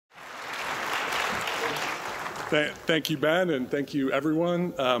Thank you, Ben, and thank you,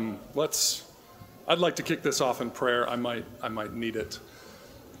 everyone. I'd like to kick this off in prayer. I might need it.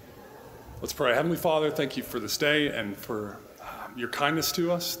 Let's pray. Heavenly Father, thank you for this day and for your kindness to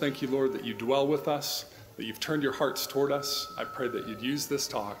us. Thank you, Lord, that you dwell with us, that you've turned your hearts toward us. I pray that you'd use this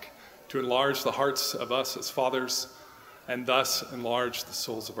talk to enlarge the hearts of us as fathers and thus enlarge the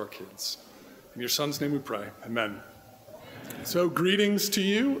souls of our kids. In your Son's name we pray. Amen. So greetings to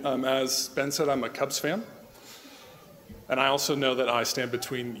you. As Ben said, I'm a Cubs fan. And I also know that I stand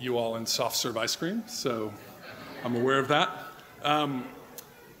between you all and soft serve ice cream, so I'm aware of that. I'm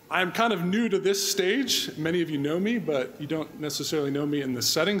kind of new to this stage. Many of you know me, but you don't necessarily know me in this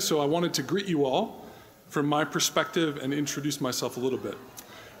setting, so I wanted to greet you all from my perspective and introduce myself a little bit.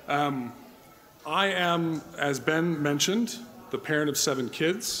 I am, as Ben mentioned, the parent of 7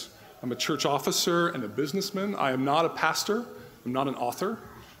 kids. I'm a church officer and a businessman. I am not a pastor. I'm not an author.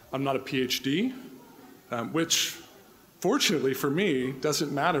 I'm not a PhD, which fortunately for me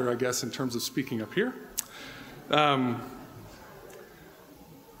doesn't matter, I guess, in terms of speaking up here.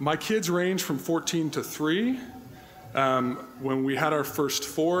 My kids range from 14 to 3. When we had our first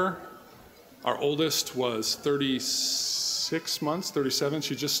 4, our oldest was 36 months, 37.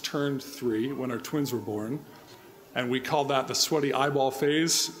 She just turned 3 when our twins were born. And we called that the sweaty eyeball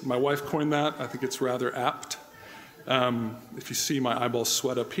phase. My wife coined that. I think it's rather apt. If you see my eyeballs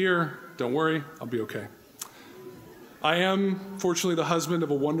sweat up here, don't worry, I'll be okay. I am, fortunately, the husband of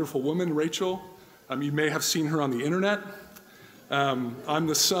a wonderful woman, Rachel. You may have seen her on the internet. I'm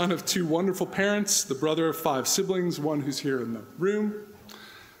the son of 2 wonderful parents, the brother of 5 siblings, one who's here in the room,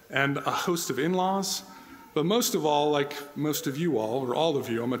 and a host of in-laws. But most of all, like most of you all, or all of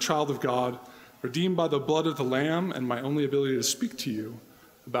you, I'm a child of God, redeemed by the blood of the Lamb, and my only ability to speak to you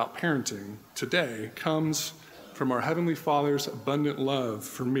about parenting today comes from our Heavenly Father's abundant love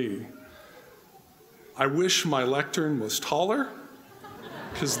for me. I wish my lectern was taller,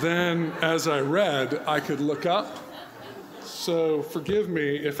 because then, as I read, I could look up. So forgive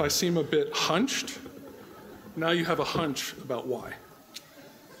me if I seem a bit hunched. Now you have a hunch about why.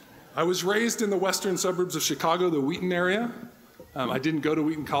 I was raised in the western suburbs of Chicago, the Wheaton area. I didn't go to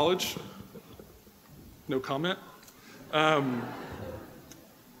Wheaton College. No comment. I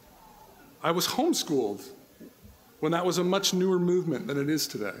was homeschooled when that was a much newer movement than it is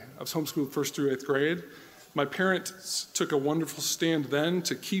today. I was homeschooled 1st through 8th grade. My parents took a wonderful stand then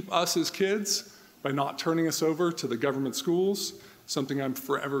to keep us as kids by not turning us over to the government schools, something I'm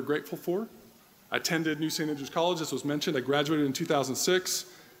forever grateful for. I attended New St. Andrews College, as was mentioned. I graduated in 2006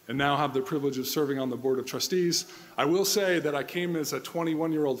 and now have the privilege of serving on the board of trustees. I will say that I came as a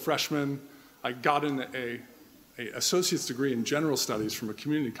 21-year-old freshman. I got an associate's degree in general studies from a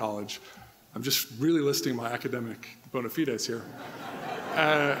community college. I'm just really listing my academic bona fides here.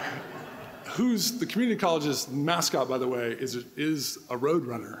 The community college's mascot, by the way, is a road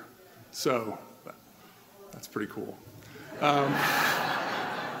runner. So that's pretty cool. I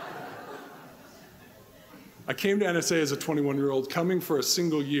came to NSA as a 21-year-old, coming for a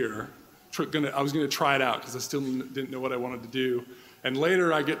single year. I was going to try it out because I still didn't know what I wanted to do. And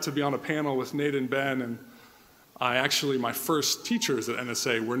later I get to be on a panel with Nate and Ben, and my first teachers at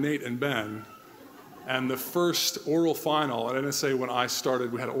NSA were Nate and Ben. And the first oral final at NSA when I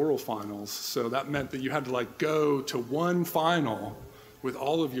started, we had oral finals. So that meant that you had to go to one final with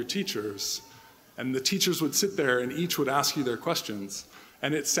all of your teachers. And the teachers would sit there and each would ask you their questions.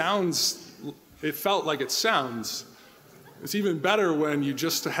 And it felt like it sounds. It's even better when you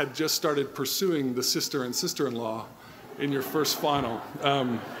had just started pursuing the sister and sister-in-law in your first final.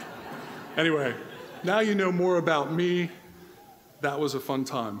 Anyway, now you know more about me. That was a fun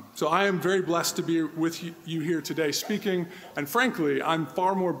time. So I am very blessed to be with you here today speaking. And frankly, I'm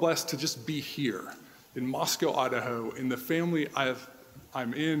far more blessed to just be here in Moscow, Idaho, in the family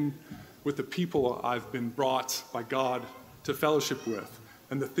I'm in, with the people I've been brought by God to fellowship with,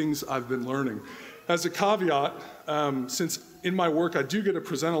 and the things I've been learning. As a caveat, since in my work I do get to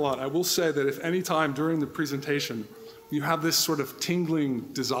present a lot, I will say that if any time during the presentation you have this sort of tingling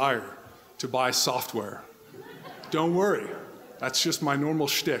desire to buy software, don't worry. That's just my normal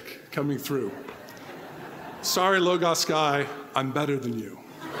shtick coming through. Sorry, Logos guy, I'm better than you.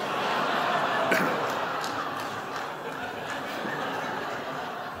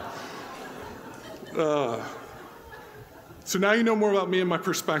 So now you know more about me and my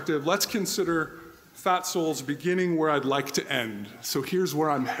perspective. Let's consider Fat Souls beginning where I'd like to end. So here's where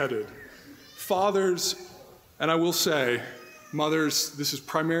I'm headed. Fathers, and I will say, mothers, this is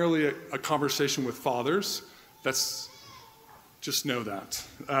primarily a conversation with fathers. Just know that.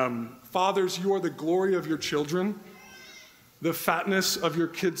 Fathers, you are the glory of your children. The fatness of your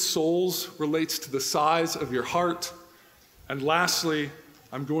kids' souls relates to the size of your heart. And lastly,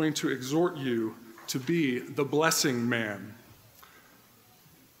 I'm going to exhort you to be the blessing man.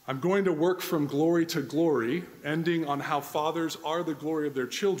 I'm going to work from glory to glory, ending on how fathers are the glory of their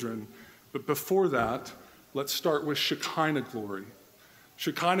children. But before that, let's start with Shekinah glory.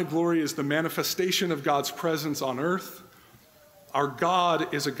 Shekinah glory is the manifestation of God's presence on earth. Our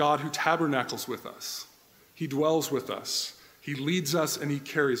God is a God who tabernacles with us. He dwells with us. He leads us and he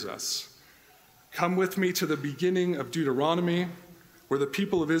carries us. Come with me to the beginning of Deuteronomy, where the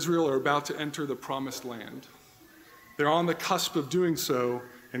people of Israel are about to enter the promised land. They're on the cusp of doing so,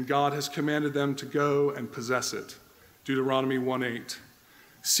 and God has commanded them to go and possess it. Deuteronomy 1:8.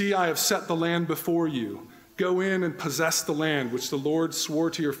 See, I have set the land before you. Go in and possess the land which the Lord swore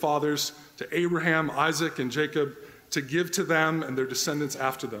to your fathers, to Abraham, Isaac, and Jacob, to give to them and their descendants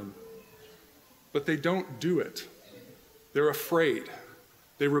after them. But they don't do it. They're afraid.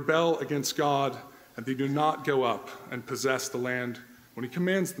 They rebel against God, and they do not go up and possess the land when he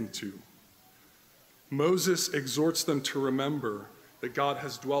commands them to. Moses exhorts them to remember that God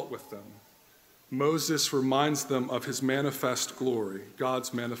has dwelt with them. Moses reminds them of his manifest glory,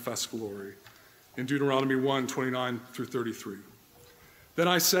 God's manifest glory, in Deuteronomy 1:29 through 33. Then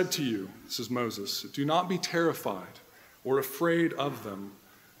I said to you, this is Moses, do not be terrified or afraid of them.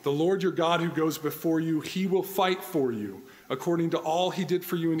 The Lord your God who goes before you, he will fight for you, according to all he did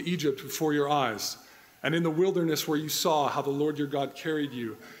for you in Egypt before your eyes, and in the wilderness where you saw how the Lord your God carried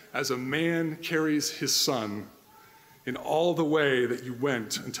you, as a man carries his son, in all the way that you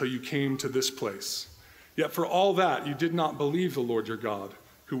went until you came to this place. Yet for all that you did not believe the Lord your God,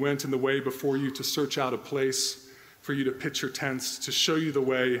 who went in the way before you to search out a place for you to pitch your tents, to show you the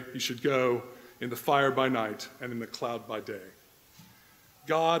way you should go, in the fire by night and in the cloud by day.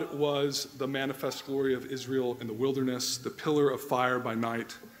 God was the manifest glory of Israel in the wilderness. The pillar of fire by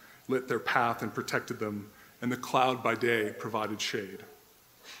night lit their path and protected them, and the cloud by day provided shade.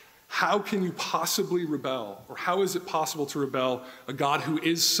 How can you possibly rebel, or how is it possible to rebel a God who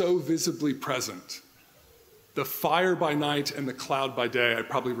is so visibly present? The fire by night and the cloud by day. I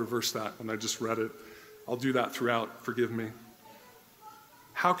probably reversed that when I just read it. I'll do that throughout, forgive me.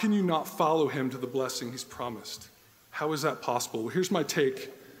 How can you not follow him to the blessing he's promised? How is that possible? Well, here's my take,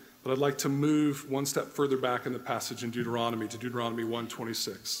 but I'd like to move one step further back in the passage in Deuteronomy to Deuteronomy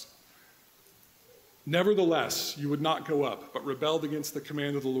 1:26. Nevertheless, you would not go up, but rebelled against the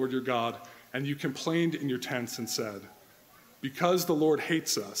command of the Lord your God, and you complained in your tents and said, because the Lord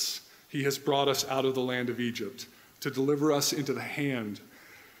hates us, he has brought us out of the land of Egypt to deliver us into the hand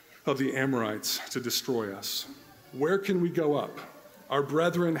of the Amorites to destroy us. Where can we go up? Our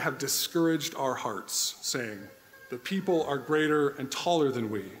brethren have discouraged our hearts, saying, the people are greater and taller than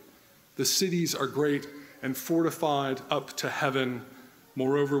we. The cities are great and fortified up to heaven.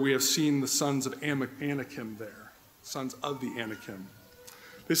 Moreover, we have seen the sons of Anakim there, sons of the Anakim.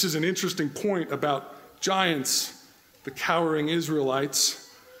 This is an interesting point about giants, the cowering Israelites.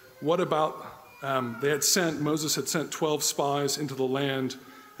 What about, Moses had sent 12 spies into the land,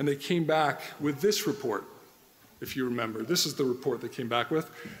 and they came back with this report. If you remember, this is the report they came back with.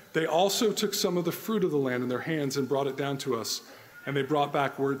 They also took some of the fruit of the land in their hands and brought it down to us, and they brought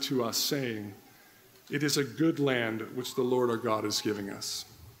back word to us, saying, it is a good land which the Lord our God is giving us.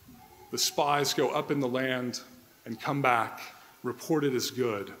 The spies go up in the land and come back, report it as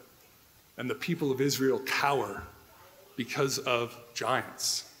good, and the people of Israel cower because of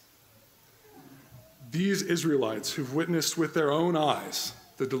giants. These Israelites who've witnessed with their own eyes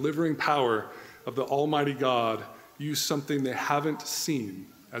the delivering power of the Almighty God use something they haven't seen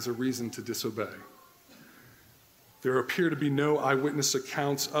as a reason to disobey. There appear to be no eyewitness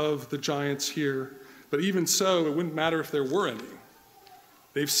accounts of the giants here, but even so, it wouldn't matter if there were any.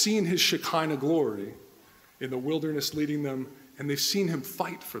 They've seen his Shekinah glory in the wilderness leading them, and they've seen him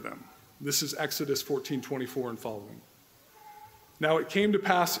fight for them. This is Exodus 14:24 and following. Now it came to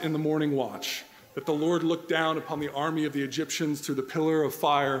pass in the morning watch that the Lord looked down upon the army of the Egyptians through the pillar of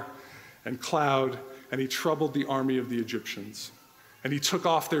fire and cloud, and he troubled the army of the Egyptians. And he took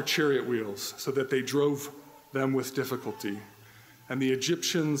off their chariot wheels so that they drove them with difficulty. And the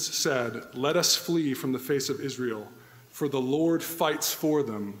Egyptians said, let us flee from the face of Israel, for the Lord fights for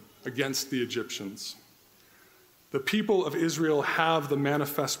them against the Egyptians. The people of Israel have the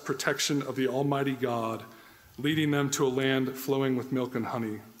manifest protection of the Almighty God, leading them to a land flowing with milk and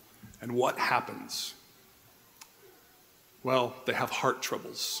honey. And what happens? Well, they have heart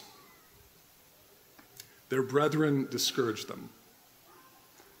troubles. Their brethren discourage them.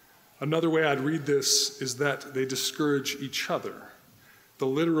 Another way I'd read this is that they discourage each other. The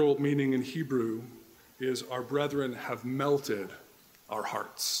literal meaning in Hebrew is our brethren have melted our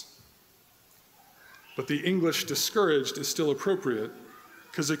hearts. But the English discouraged is still appropriate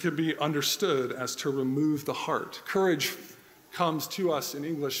because it can be understood as to remove the heart. Courage comes to us in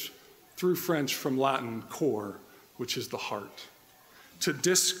English through French from Latin, cor, which is the heart. To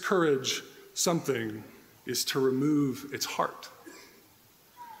discourage something is to remove its heart.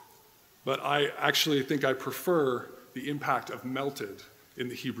 But I actually think I prefer the impact of melted in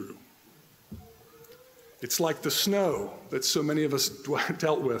the Hebrew. It's like the snow that so many of us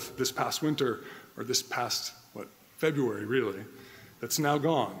dealt with this past winter, or this past, February really, that's now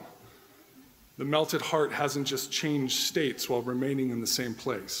gone. The melted heart hasn't just changed states while remaining in the same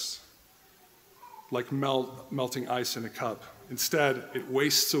place, like melting ice in a cup. Instead, it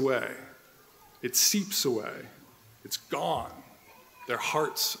wastes away. It seeps away. It's gone. Their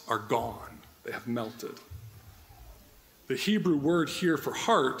hearts are gone. They have melted. The Hebrew word here for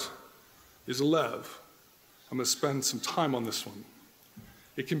heart is lev. I'm going to spend some time on this one.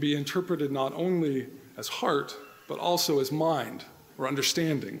 It can be interpreted not only as heart, but also as mind or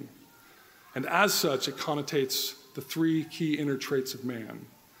understanding. And as such, it connotates the three key inner traits of man: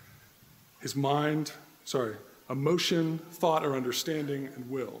 his emotion, thought or understanding, and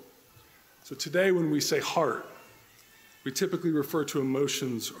will. So today when we say heart, we typically refer to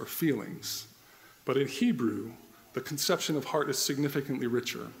emotions or feelings. But in Hebrew, the conception of heart is significantly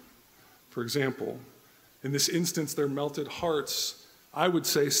richer. For example, in this instance, their melted hearts, I would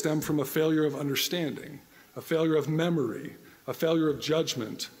say, stem from a failure of understanding, a failure of memory, a failure of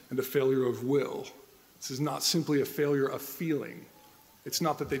judgment, and a failure of will. This is not simply a failure of feeling. It's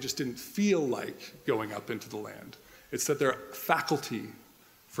not that they just didn't feel like going up into the land. It's that their faculty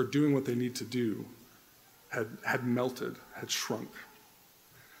for doing what they need to do had melted, had shrunk.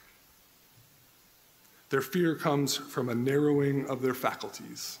 Their fear comes from a narrowing of their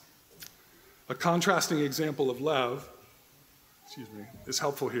faculties. A contrasting example of lev, is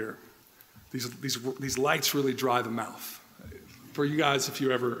helpful here. These lights really dry the mouth. For you guys, if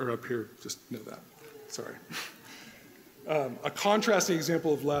you ever are up here, just know that. Sorry. A contrasting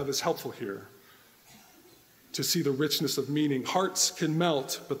example of lev is helpful here to see the richness of meaning. Hearts can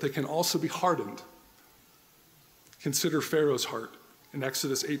melt, but they can also be hardened. Consider Pharaoh's heart in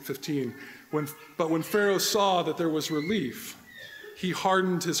Exodus 8:15. But when Pharaoh saw that there was relief, he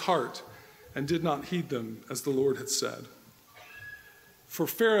hardened his heart and did not heed them as the Lord had said. For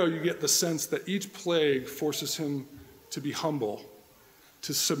Pharaoh, you get the sense that each plague forces him to be humble,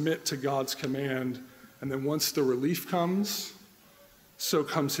 to submit to God's command, and then once the relief comes, so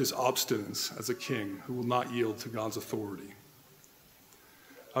comes his obstinance as a king who will not yield to God's authority.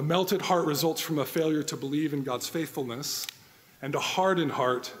 A melted heart results from a failure to believe in God's faithfulness, and a hardened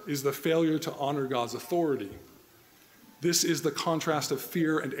heart is the failure to honor God's authority. This is the contrast of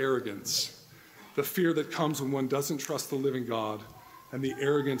fear and arrogance, the fear that comes when one doesn't trust the living God, and the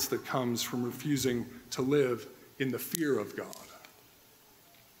arrogance that comes from refusing to live in the fear of God.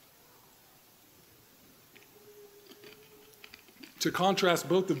 To contrast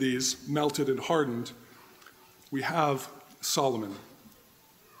both of these, melted and hardened, we have Solomon.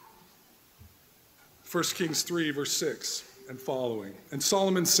 1 Kings 3, verse 6 and following. And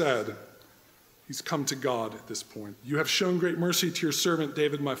Solomon said, he's come to God at this point, "You have shown great mercy to your servant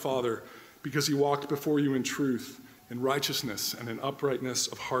David my father, because he walked before you in truth, in righteousness, and in uprightness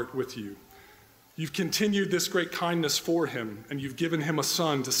of heart with you. You've continued this great kindness for him, and you've given him a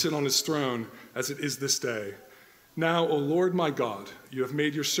son to sit on his throne as it is this day. Now, O Lord my God, you have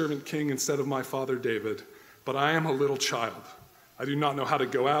made your servant king instead of my father David, but I am a little child. I do not know how to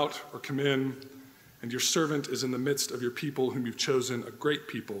go out or come in, and your servant is in the midst of your people whom you've chosen, a great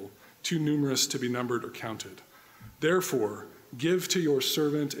people, too numerous to be numbered or counted. Therefore, give to your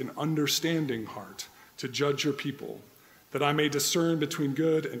servant an understanding heart to judge your people, that I may discern between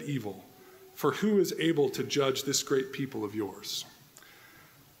good and evil. For who is able to judge this great people of yours?"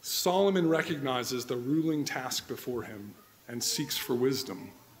 Solomon recognizes the ruling task before him and seeks for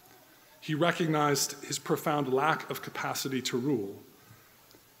wisdom. He recognized his profound lack of capacity to rule.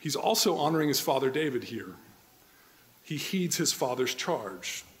 He's also honoring his father David here. He heeds his father's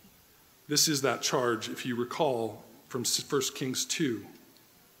charge. This is that charge, if you recall, from 1 Kings 2,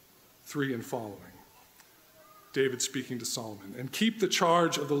 3 and following. David speaking to Solomon. "And keep the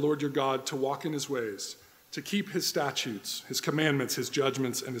charge of the Lord your God to walk in his ways, to keep his statutes, his commandments, his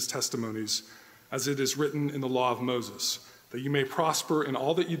judgments, and his testimonies, as it is written in the law of Moses, that you may prosper in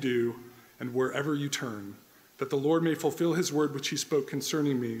all that you do and wherever you turn, that the Lord may fulfill his word which he spoke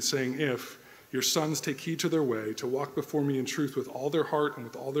concerning me, saying, if your sons take heed to their way, to walk before me in truth with all their heart and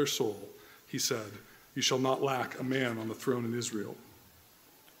with all their soul, he said, you shall not lack a man on the throne in Israel."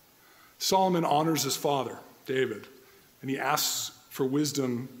 Solomon honors his father, David, and he asks for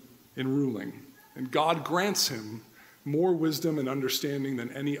wisdom in ruling. And God grants him more wisdom and understanding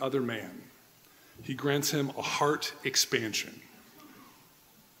than any other man. He grants him a heart expansion.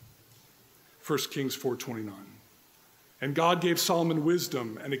 1 Kings 4:29. And God gave Solomon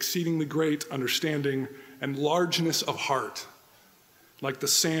wisdom and exceedingly great understanding and largeness of heart, like the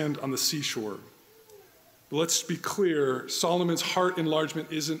sand on the seashore. But let's be clear, Solomon's heart enlargement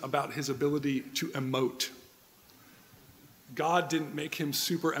isn't about his ability to emote. God didn't make him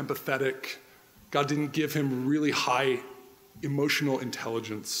super empathetic. God didn't give him really high emotional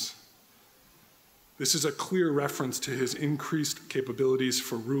intelligence. This is a clear reference to his increased capabilities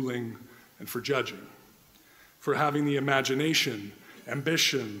for ruling and for judging, for having the imagination,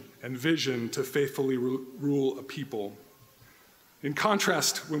 ambition, and vision to faithfully rule a people. In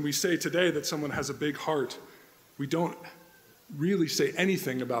contrast, when we say today that someone has a big heart, we don't really say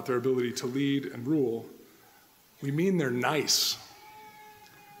anything about their ability to lead and rule. We mean they're nice.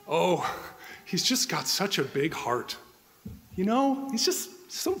 Oh, he's just got such a big heart. You know, he's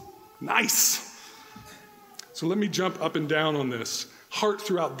just so nice. So let me jump up and down on this. Heart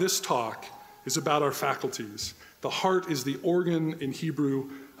throughout this talk is about our faculties. The heart is the organ in Hebrew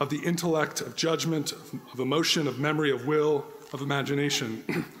of the intellect, of judgment, of emotion, of memory, of will, of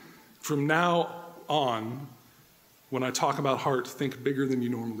imagination. From now on, when I talk about heart, think bigger than you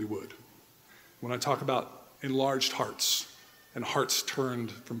normally would. When I talk about enlarged hearts and hearts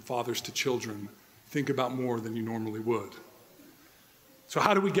turned from fathers to children, think about more than you normally would. So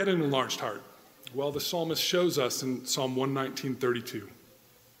how do we get an enlarged heart? Well, the psalmist shows us in Psalm 119:32.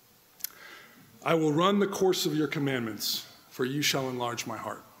 I will run the course of your commandments, for you shall enlarge my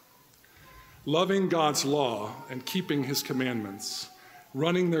heart. Loving God's law and keeping his commandments,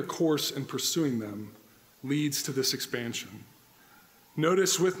 running their course and pursuing them, leads to this expansion.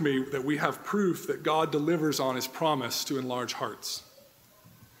 Notice with me that we have proof that God delivers on his promise to enlarge hearts.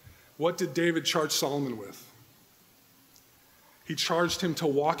 What did David charge Solomon with? He charged him to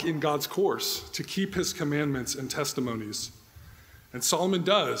walk in God's course, to keep his commandments and testimonies. And Solomon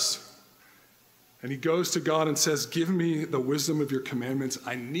does. And he goes to God and says, give me the wisdom of your commandments.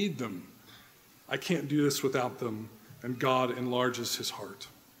 I need them. I can't do this without them. And God enlarges his heart.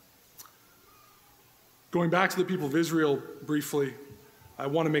 Going back to the people of Israel briefly, I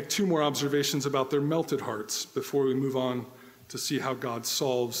want to make two more observations about their melted hearts before we move on to see how God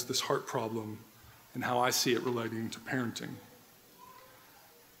solves this heart problem and how I see it relating to parenting.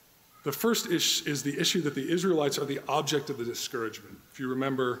 The first is the issue that the Israelites are the object of the discouragement. If you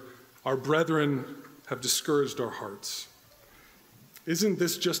remember, our brethren have discouraged our hearts. Isn't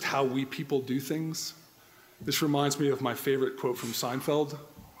this just how we people do things? This reminds me of my favorite quote from Seinfeld.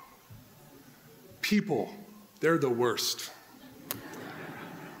 People, they're the worst.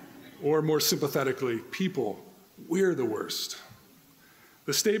 Or more sympathetically, people, we're the worst.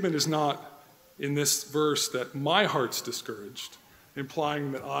 The statement is not in this verse that my heart's discouraged,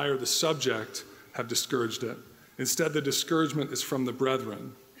 implying that I or the subject have discouraged it. Instead, the discouragement is from the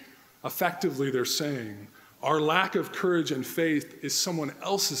brethren. Effectively, they're saying, our lack of courage and faith is someone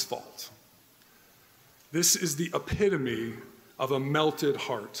else's fault. This is the epitome of a melted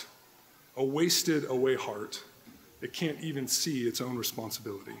heart, a wasted away heart. It can't even see its own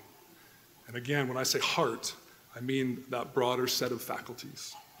responsibility. And again, when I say heart, I mean that broader set of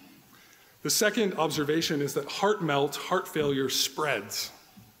faculties. The second observation is that heart melt, heart failure spreads.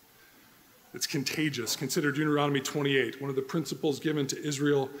 It's contagious. Consider Deuteronomy 28, one of the principles given to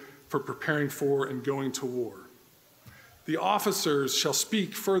Israel for preparing for and going to war. The officers shall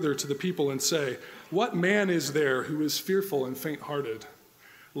speak further to the people and say, what man is there who is fearful and faint-hearted?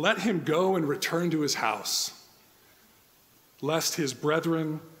 Let him go and return to his house, lest the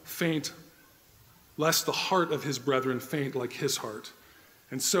heart of his brethren faint like his heart.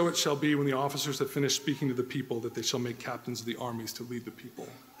 And so it shall be when the officers have finished speaking to the people that they shall make captains of the armies to lead the people.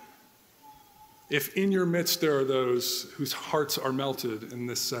 If in your midst there are those whose hearts are melted in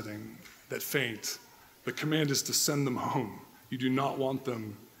this setting that faint, the command is to send them home. You do not want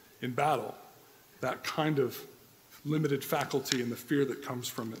them in battle. That kind of limited faculty and the fear that comes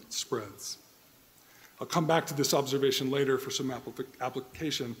from it spreads. I'll come back to this observation later for some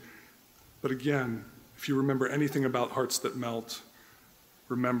application. But again, if you remember anything about hearts that melt,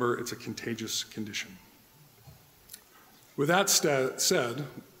 remember it's a contagious condition. With that said,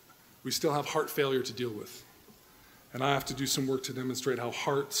 we still have heart failure to deal with. And I have to do some work to demonstrate how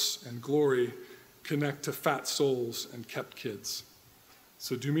hearts and glory connect to fat souls and kept kids.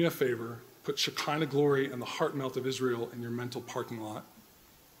 So do me a favor, put Shekinah glory and the heart melt of Israel in your mental parking lot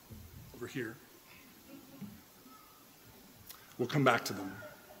over here. We'll come back to them.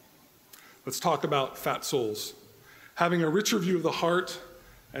 Let's talk about fat souls. Having a richer view of the heart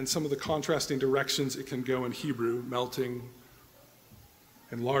and some of the contrasting directions it can go in Hebrew, melting,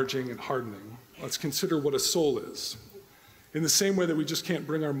 enlarging, and hardening, let's consider what a soul is. In the same way that we just can't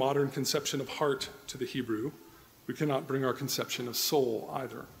bring our modern conception of heart to the Hebrew, we cannot bring our conception of soul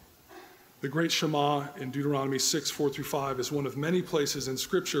either. The great Shema in Deuteronomy 6:4-5 is one of many places in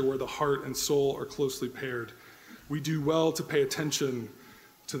Scripture where the heart and soul are closely paired. We do well to pay attention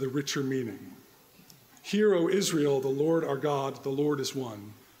to the richer meaning. Hear, O Israel, the Lord our God, the Lord is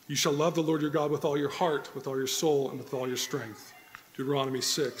one. You shall love the Lord your God with all your heart, with all your soul, and with all your strength. Deuteronomy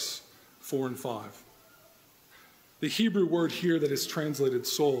 6:4-5. The Hebrew word here that is translated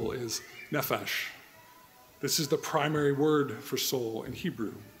soul is nephesh. This is the primary word for soul in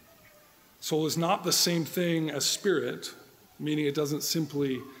Hebrew. Soul is not the same thing as spirit, meaning it doesn't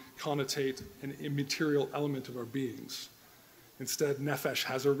simply connotate an immaterial element of our beings. Instead, nephesh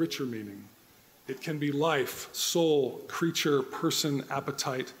has a richer meaning. It can be life, soul, creature, person,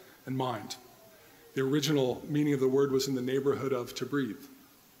 appetite, and mind. The original meaning of the word was in the neighborhood of to breathe.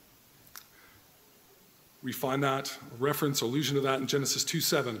 We find that reference, allusion to that in Genesis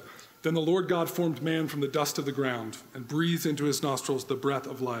 2:7. Then the Lord God formed man from the dust of the ground and breathed into his nostrils the breath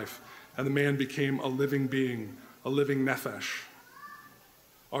of life, and the man became a living being, a living nephesh.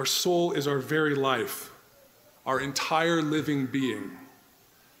 Our soul is our very life, our entire living being.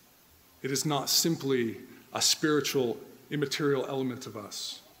 It is not simply a spiritual, immaterial element of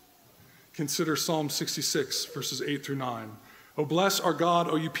us. Consider Psalm 66, verses 8-9. O bless our God,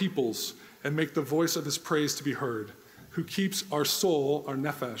 O you peoples, and make the voice of his praise to be heard, who keeps our soul, our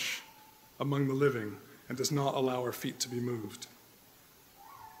nephesh, among the living, and does not allow our feet to be moved.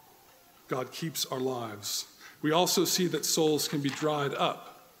 God keeps our lives. We also see that souls can be dried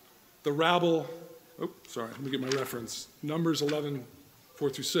up. The rabble, let me get my reference. Numbers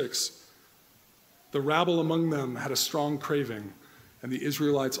 11:4-6. The rabble among them had a strong craving, and the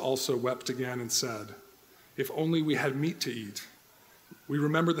Israelites also wept again and said, if only we had meat to eat. We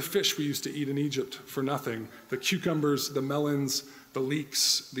remember the fish we used to eat in Egypt for nothing, the cucumbers, the melons, the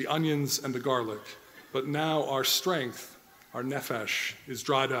leeks, the onions, and the garlic. But now our strength, our nephesh, is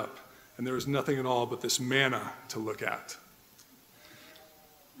dried up, and there is nothing at all but this manna to look at.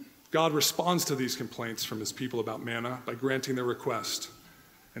 God responds to these complaints from his people about manna by granting their request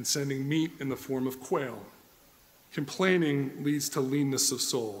and sending meat in the form of quail. Complaining leads to leanness of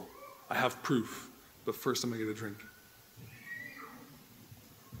soul. I have proof, but first I'm going to get a drink.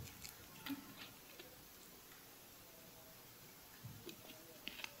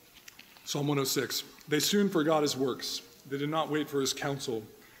 Psalm 106. They soon forgot his works. They did not wait for his counsel,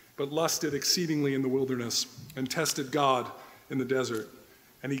 but lusted exceedingly in the wilderness and tested God in the desert.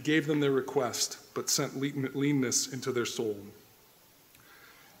 And he gave them their request, but sent leanness into their soul.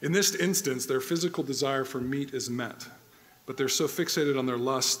 In this instance, their physical desire for meat is met, but they're so fixated on their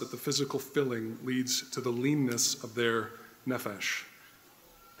lust that the physical filling leads to the leanness of their nephesh.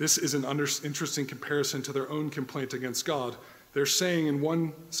 This is an interesting comparison to their own complaint against God. They're saying in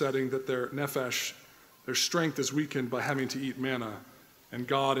one setting that their nephesh, their strength is weakened by having to eat manna, and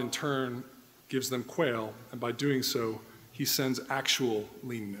God in turn gives them quail, and by doing so, he sends actual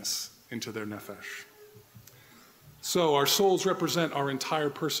leanness into their nephesh. So our souls represent our entire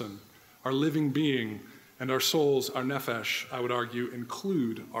person, our living being, and our souls, our nephesh, I would argue,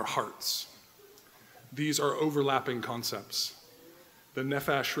 include our hearts. These are overlapping concepts. The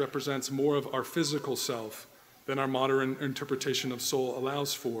nephesh represents more of our physical self than our modern interpretation of soul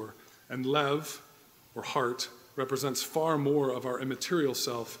allows for, and lev, or heart, represents far more of our immaterial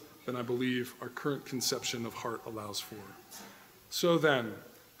self than I believe our current conception of heart allows for. So then,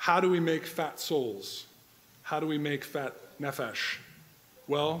 how do we make fat souls? How do we make fat nephesh?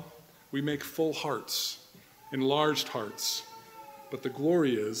 Well, we make full hearts, enlarged hearts, but the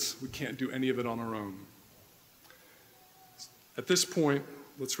glory is we can't do any of it on our own. At this point,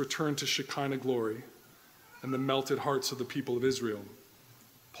 let's return to Shekinah glory and the melted hearts of the people of Israel.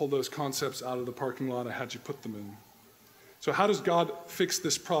 Pull those concepts out of the parking lot I had you put them in. So how does God fix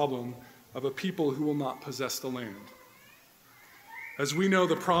this problem of a people who will not possess the land? As we know,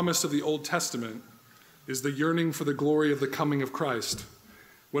 the promise of the Old Testament is the yearning for the glory of the coming of Christ,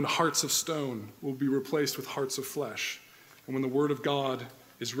 when hearts of stone will be replaced with hearts of flesh, and when the word of God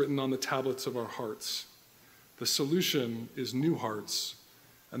is written on the tablets of our hearts. The solution is new hearts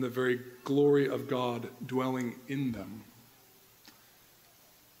and the very glory of God dwelling in them.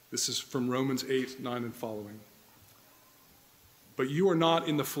 This is from Romans 8:9 and following. But you are not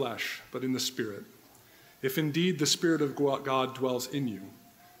in the flesh, but in the Spirit, if indeed the Spirit of God dwells in you.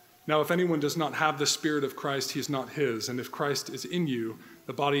 Now, if anyone does not have the Spirit of Christ, he is not his, and if Christ is in you,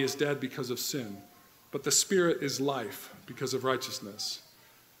 The body is dead because of sin, but the Spirit is life because of righteousness.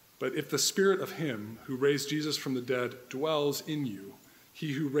 But if the Spirit of him who raised Jesus from the dead dwells in you,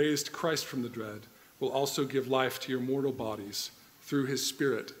 he who raised Christ from the dead will also give life to your mortal bodies through his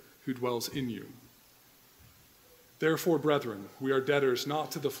Spirit who dwells in you. Therefore, brethren, we are debtors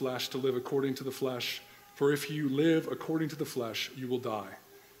not to the flesh to live according to the flesh, for if you live according to the flesh, you will die.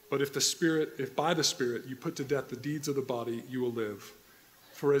 But if by the Spirit you put to death the deeds of the body, you will live.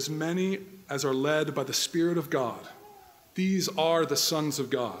 For as many as are led by the Spirit of God, these are the sons of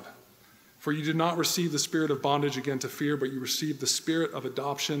God. For you did not receive the spirit of bondage again to fear, but you received the Spirit of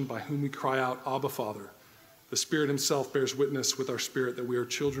adoption, by whom we cry out, Abba, Father. The Spirit himself bears witness with our spirit that we are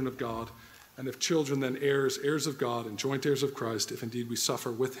children of God, and if children, then heirs, heirs of God, and joint heirs of Christ, if indeed we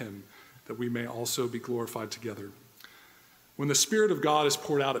suffer with him, that we may also be glorified together. When the Spirit of God is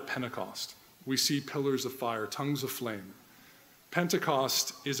poured out at Pentecost, we see pillars of fire, tongues of flame.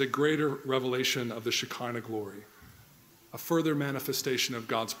 Pentecost is a greater revelation of the Shekinah glory, a further manifestation of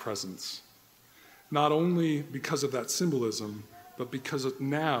God's presence. Not only because of that symbolism, but because of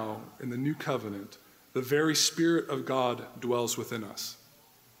now, in the new covenant, the very Spirit of God dwells within us.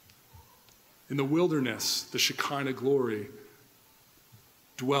 In the wilderness, the Shekinah glory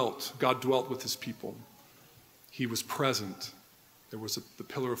God dwelt with his people. He was present. There was the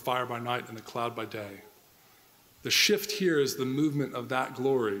pillar of fire by night and the cloud by day. The shift here is the movement of that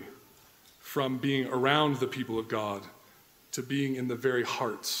glory from being around the people of God to being in the very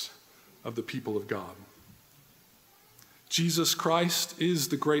hearts of the people of God. Jesus Christ is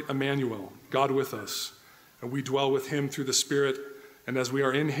the great Emmanuel, God with us, and we dwell with him through the Spirit, and as we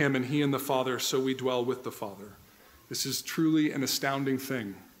are in him and he in the Father, so we dwell with the Father. This is truly an astounding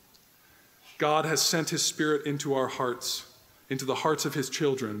thing. God has sent his Spirit into our hearts, into the hearts of his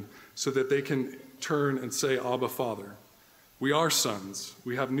children, so that they can turn and say, Abba, Father. We are sons.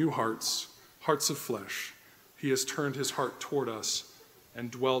 We have new hearts, hearts of flesh. He has turned his heart toward us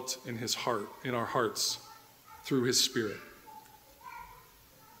and dwelt in his heart, in our hearts, through his Spirit.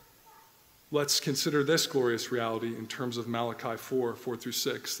 Let's consider this glorious reality in terms of Malachi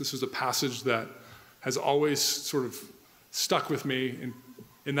 4:4-6. This is a passage that has always sort of stuck with me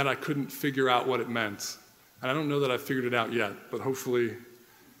in that I couldn't figure out what it meant. And I don't know that I've figured it out yet, but hopefully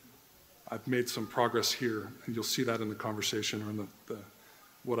I've made some progress here, and you'll see that in the conversation or in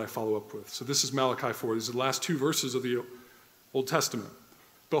what I follow up with. So this is Malachi 4. These are the last two verses of the Old Testament.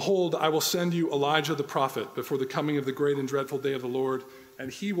 Behold, I will send you Elijah the prophet before the coming of the great and dreadful day of the Lord,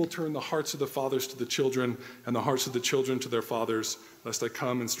 and he will turn the hearts of the fathers to the children and the hearts of the children to their fathers, lest I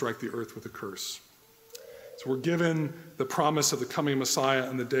come and strike the earth with a curse. So we're given the promise of the coming Messiah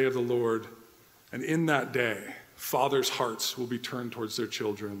and the day of the Lord, and in that day, fathers' hearts will be turned towards their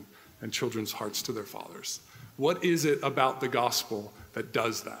children and children's hearts to their fathers. What is it about the gospel that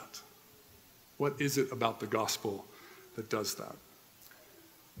does that? What is it about the gospel that does that?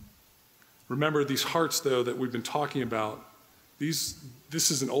 Remember, these hearts, though, that we've been talking about, this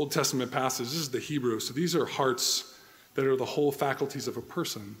is an Old Testament passage. This is the Hebrew. So these are hearts that are the whole faculties of a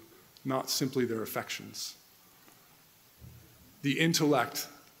person, not simply their affections. The intellect,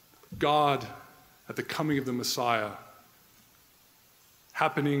 God at the coming of the Messiah,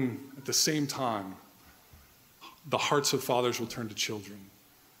 happening at the same time, the hearts of fathers will turn to children,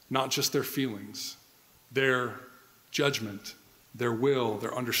 not just their feelings, their judgment, their will,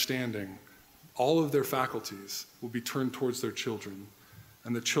 their understanding. All of their faculties will be turned towards their children,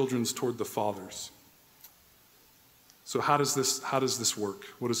 and the children's toward the fathers. So how does this work?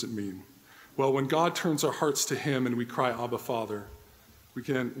 What does it mean? Well, when God turns our hearts to him and we cry, Abba, Father,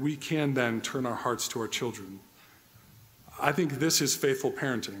 we can then turn our hearts to our children. I think this is faithful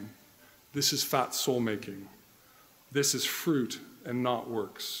parenting. This is fat soul making. This is fruit and not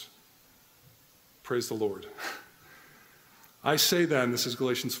works. Praise the Lord. I say then, this is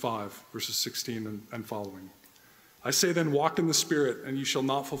Galatians 5, verses 16 and following. I say then, walk in the Spirit, and you shall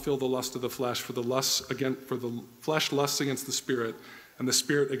not fulfill the lust of the flesh, for the flesh lusts against the Spirit, and the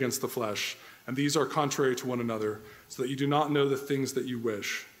Spirit against the flesh. And these are contrary to one another, so that you do not know the things that you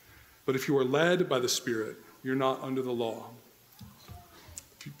wish. But if you are led by the Spirit, you're not under the law.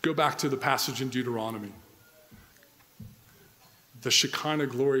 If you go back to the passage in Deuteronomy, the Shekinah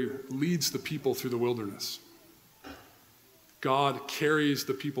glory leads the people through the wilderness. God carries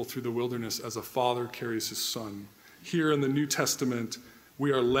the people through the wilderness as a father carries his son. Here in the New Testament,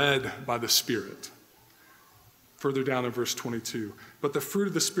 we are led by the Spirit. Further down in verse 22, but the fruit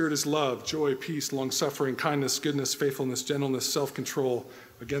of the Spirit is love, joy, peace, long-suffering, kindness, goodness, faithfulness, gentleness, self-control.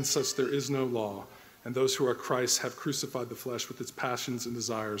 Against such there is no law. And those who are Christ have crucified the flesh with its passions and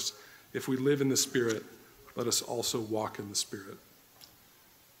desires. If we live in the Spirit, let us also walk in the Spirit.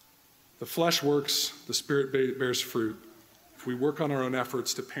 The flesh works, the Spirit bears fruit. If we work on our own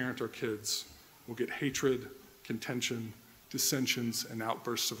efforts to parent our kids, we'll get hatred, contention, dissensions, and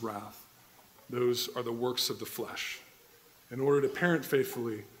outbursts of wrath. Those are the works of the flesh. In order to parent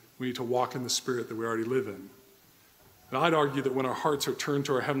faithfully, we need to walk in the Spirit that we already live in. And I'd argue that when our hearts are turned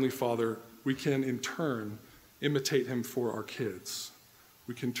to our Heavenly Father, we can in turn imitate him for our kids.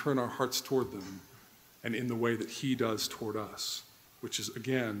 We can turn our hearts toward them and in the way that he does toward us, which is,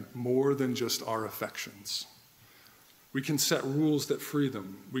 again, more than just our affections. We can set rules that free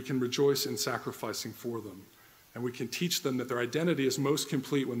them. We can rejoice in sacrificing for them. And we can teach them that their identity is most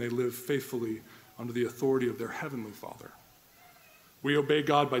complete when they live faithfully under the authority of their Heavenly Father. We obey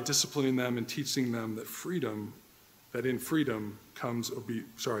God by disciplining them and teaching them that freedom comes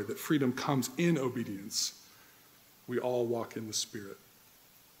in obedience. We all walk in the Spirit.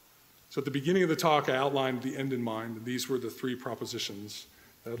 So at the beginning of the talk, I outlined the end in mind, and these were the three propositions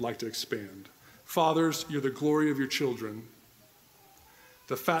that I'd like to expand. Fathers, you're the glory of your children.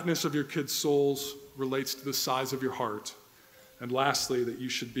 The fatness of your kids' souls relates to the size of your heart. And lastly, that you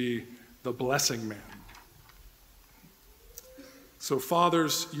should be the blessing man. So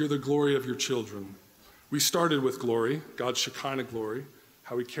fathers, you're the glory of your children. We started with glory, God's Shekinah glory,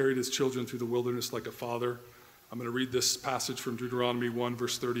 how he carried his children through the wilderness like a father. I'm going to read this passage from Deuteronomy 1,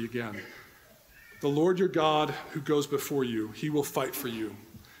 verse 30 again. The Lord your God who goes before you, he will fight for you,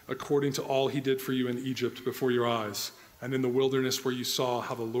 according to all he did for you in Egypt before your eyes, and in the wilderness where you saw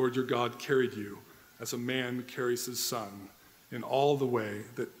how the Lord your God carried you, as a man carries his son, in all the way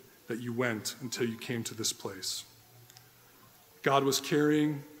that you went until you came to this place. God was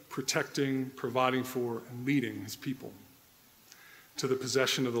carrying, protecting, providing for, and leading his people to the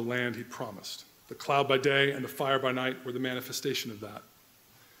possession of the land he promised. The cloud by day and the fire by night were the manifestation of that.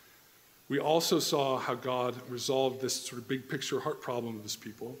 We also saw how God resolved this sort of big picture heart problem of his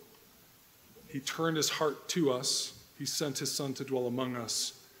people. He turned his heart to us. He sent his son to dwell among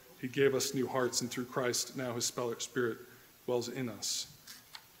us. He gave us new hearts, and through Christ, now his Spirit dwells in us.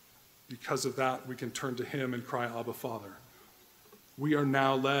 Because of that, we can turn to him and cry, Abba, Father. We are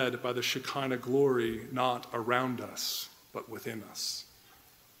now led by the Shekinah glory, not around us, but within us.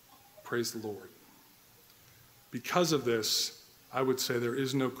 Praise the Lord. Because of this, I would say there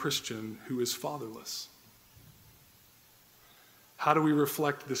is no Christian who is fatherless. How do we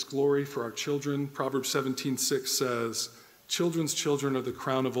reflect this glory for our children? Proverbs 17:6 says, children's children are the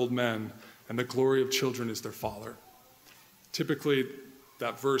crown of old men, and the glory of children is their father. Typically,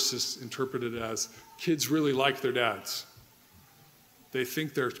 that verse is interpreted as kids really like their dads. They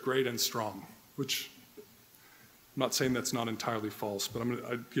think they're great and strong, which I'm not saying that's not entirely false, but I'm going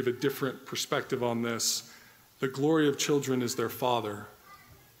to give a different perspective on this. The glory of children is their father.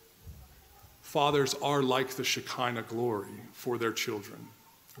 Fathers are like the Shekinah glory for their children.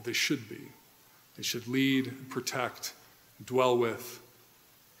 They should be. They should lead, protect, dwell with,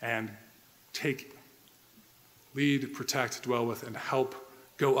 and help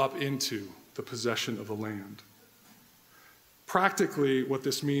go up into the possession of the land. Practically, what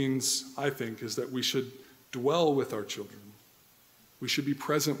this means, I think, is that we should dwell with our children. We should be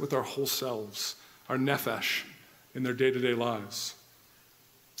present with our whole selves, our nephesh, in their day-to-day lives.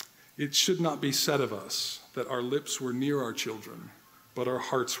 It should not be said of us that our lips were near our children, but our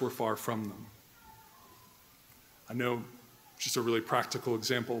hearts were far from them. I know, just a really practical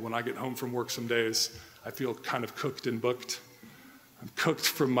example, when I get home from work some days, I feel kind of cooked and booked. I'm cooked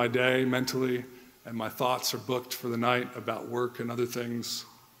from my day mentally, and my thoughts are booked for the night about work and other things.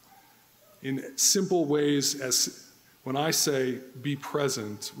 In simple ways, as when I say be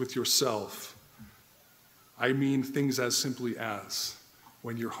present with yourself, I mean things as simply as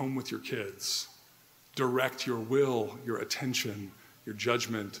when you're home with your kids, direct your will, your attention, your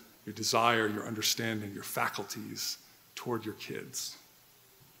judgment, your desire, your understanding, your faculties toward your kids.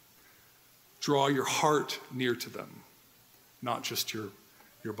 Draw your heart near to them, not just your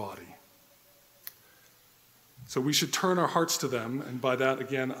body. So we should turn our hearts to them, and by that,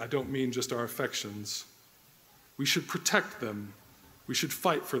 again, I don't mean just our affections. We should protect them. We should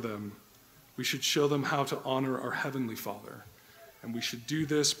fight for them. We should show them how to honor our Heavenly Father. And we should do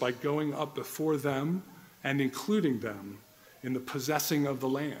this by going up before them and including them in the possessing of the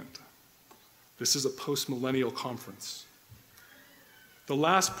land. This is a post-millennial conference. The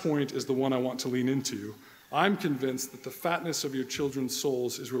last point is the one I want to lean into. I'm convinced that the fatness of your children's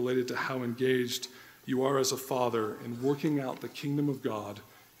souls is related to how engaged you are as a father in working out the kingdom of God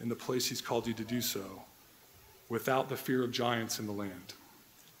in the place he's called you to do so, without the fear of giants in the land.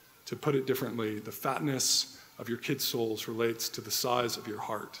 To put it differently, the fatness of your kids' souls relates to the size of your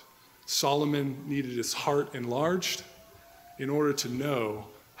heart. Solomon needed his heart enlarged in order to know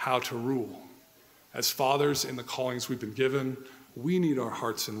how to rule. As fathers in the callings we've been given, we need our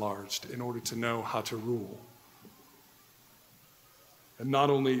hearts enlarged in order to know how to rule. And not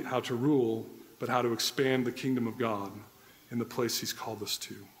only how to rule, but how to expand the kingdom of God in the place he's called us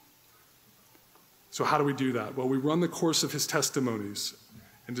to. So how do we do that? Well, we run the course of his testimonies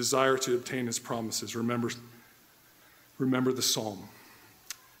and desire to obtain his promises. Remember the psalm.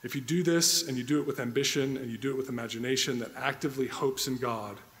 If you do this, and you do it with ambition, and you do it with imagination that actively hopes in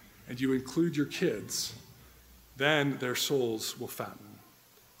God, and you include your kids, then their souls will fatten.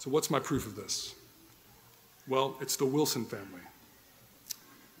 So what's my proof of this? Well, it's the Wilson family.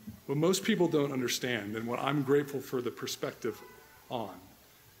 What most people don't understand, and what I'm grateful for the perspective on,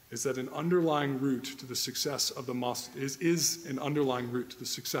 is that an underlying root to the success of the is an underlying root to the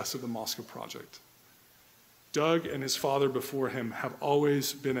success of the Moscow Project. Doug and his father before him have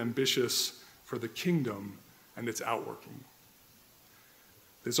always been ambitious for the kingdom and its outworking.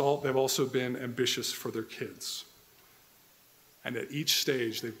 They've also been ambitious for their kids. And at each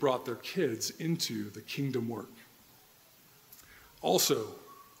stage, they've brought their kids into the kingdom work. Also,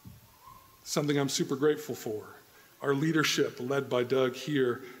 something I'm super grateful for, our leadership, led by Doug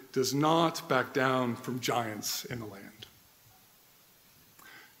here, does not back down from giants in the land.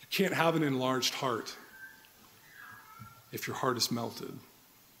 You can't have an enlarged heart if your heart is melted.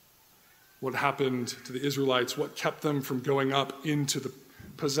 What happened to the Israelites, what kept them from going up into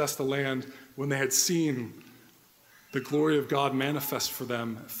possess the land when they had seen the glory of God manifest for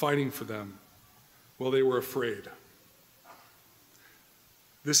them, fighting for them? Well, they were afraid.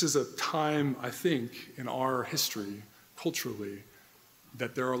 This is a time, I think, in our history, culturally,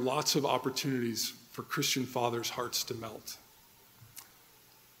 that there are lots of opportunities for Christian fathers' hearts to melt.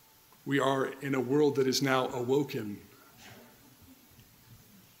 We are in a world that is now awoken,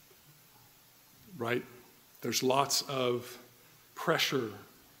 right? There's lots of pressure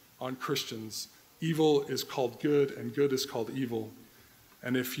on Christians. Evil is called good, and good is called evil.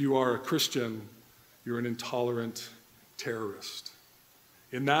 And if you are a Christian, you're an intolerant terrorist.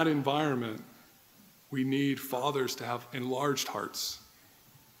 In that environment, we need fathers to have enlarged hearts,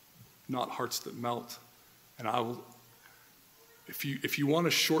 not hearts that melt. And if you want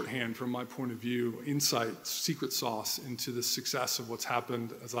a shorthand from my point of view, insight, secret sauce into the success of what's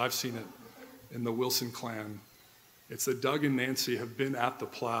happened as I've seen it in the Wilson clan, it's that Doug and Nancy have been at the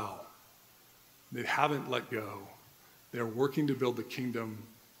plow. They haven't let go. They're working to build the kingdom.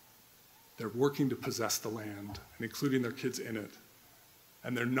 They're working to possess the land, and including their kids in it.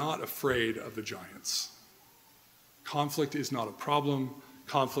 And they're not afraid of the giants. Conflict is not a problem.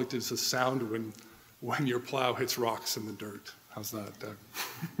 Conflict is a sound when your plow hits rocks in the dirt. How's that, Doug?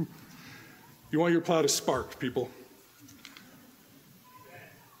 You want your plow to spark, people.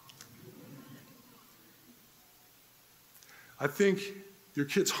 I think your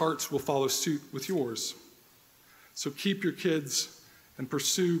kids' hearts will follow suit with yours. So keep your kids and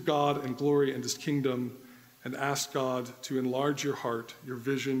pursue God and glory and his kingdom, and ask God to enlarge your heart, your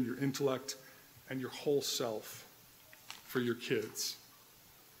vision, your intellect, and your whole self for your kids.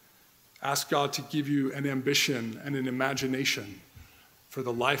 Ask God to give you an ambition and an imagination for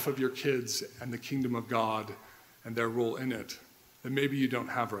the life of your kids and the kingdom of God and their role in it that maybe you don't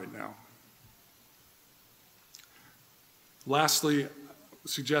have right now. Lastly, I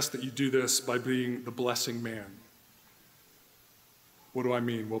suggest that you do this by being the blessing man. What do I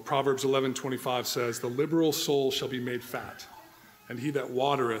mean? Well, Proverbs 11:25 says, "The liberal soul shall be made fat, and he that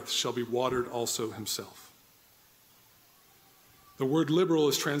watereth shall be watered also himself." The word liberal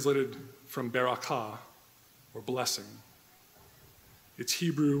is translated from barakah, or blessing. It's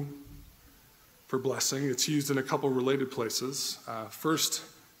Hebrew for blessing. It's used in a couple related places. First,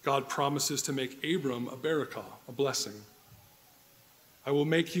 God promises to make Abram a barakah, a blessing. "I will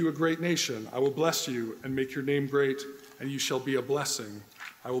make you a great nation. I will bless you and make your name great, and you shall be a blessing.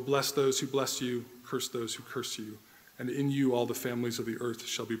 I will bless those who bless you, curse those who curse you, and in you all the families of the earth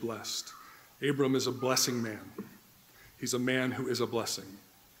shall be blessed." Abram is a blessing man. He's a man who is a blessing.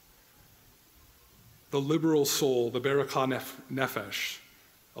 The liberal soul, the barakah nefesh,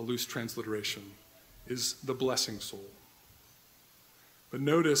 a loose transliteration, is the blessing soul. But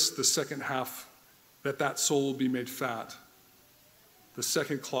notice the second half, that soul will be made fat. The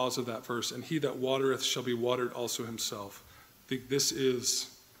second clause of that verse, "And he that watereth shall be watered also himself." I think this is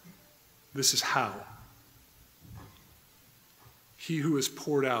how. He who is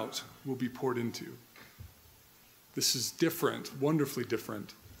poured out will be poured into. This is different, wonderfully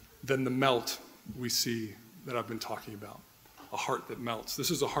different, than the melt we see that I've been talking about. A heart that melts.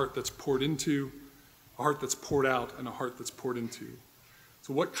 This is a heart that's poured into, a heart that's poured out, and a heart that's poured into.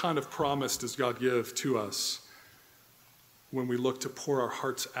 So what kind of promise does God give to us? when we look to pour our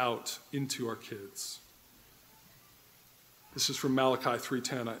hearts out into our kids. This is from Malachi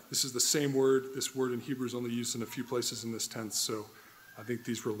 3:10. This is the same word. This word in Hebrew is only used in a few places in this tense, so I think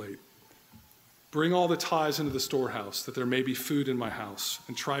these relate. Bring all the tithes into the storehouse, that there may be food in my house,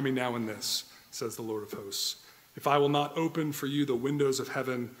 and try me now in this, says the Lord of hosts. If I will not open for you the windows of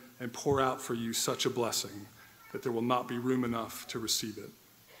heaven and pour out for you such a blessing, that there will not be room enough to receive it.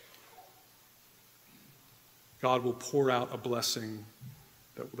 God will pour out a blessing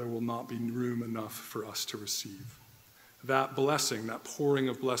that there will not be room enough for us to receive. That blessing, that pouring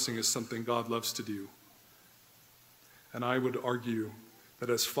of blessing, is something God loves to do. And I would argue that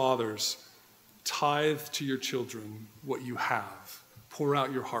as fathers, tithe to your children what you have. Pour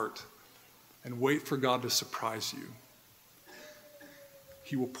out your heart and wait for God to surprise you.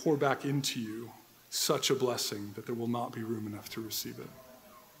 He will pour back into you such a blessing that there will not be room enough to receive it.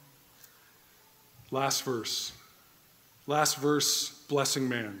 Last verse, blessing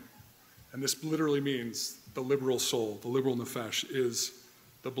man. And this literally means the liberal soul, the liberal nefesh, is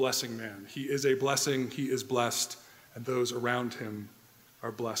the blessing man. He is a blessing, he is blessed, and those around him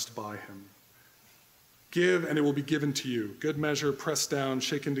are blessed by him. Give, and it will be given to you. Good measure, pressed down,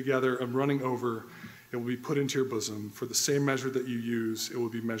 shaken together, and running over, it will be put into your bosom. For the same measure that you use, it will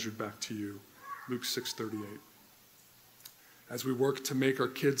be measured back to you. Luke 6:38. As we work to make our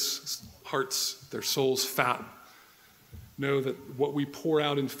kids' hearts, their souls fat, know that what we pour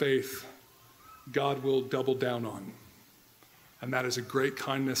out in faith, God will double down on. And that is a great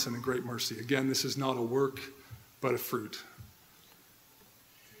kindness and a great mercy. Again, this is not a work, but a fruit.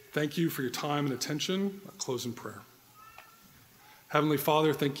 Thank you for your time and attention. I'll close in prayer. Heavenly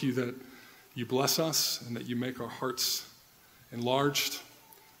Father, thank you that you bless us and that you make our hearts enlarged,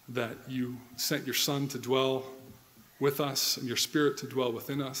 that you sent your Son to dwell with us and your Spirit to dwell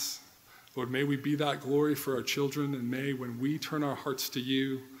within us. Lord, may we be that glory for our children, and may when we turn our hearts to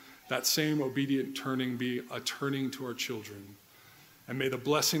you, that same obedient turning be a turning to our children. And may the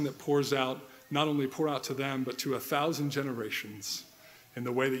blessing that pours out not only pour out to them, but to 1,000 generations in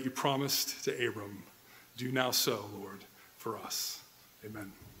the way that you promised to Abram. Do now so, Lord, for us.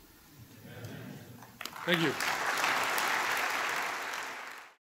 Amen. Thank you.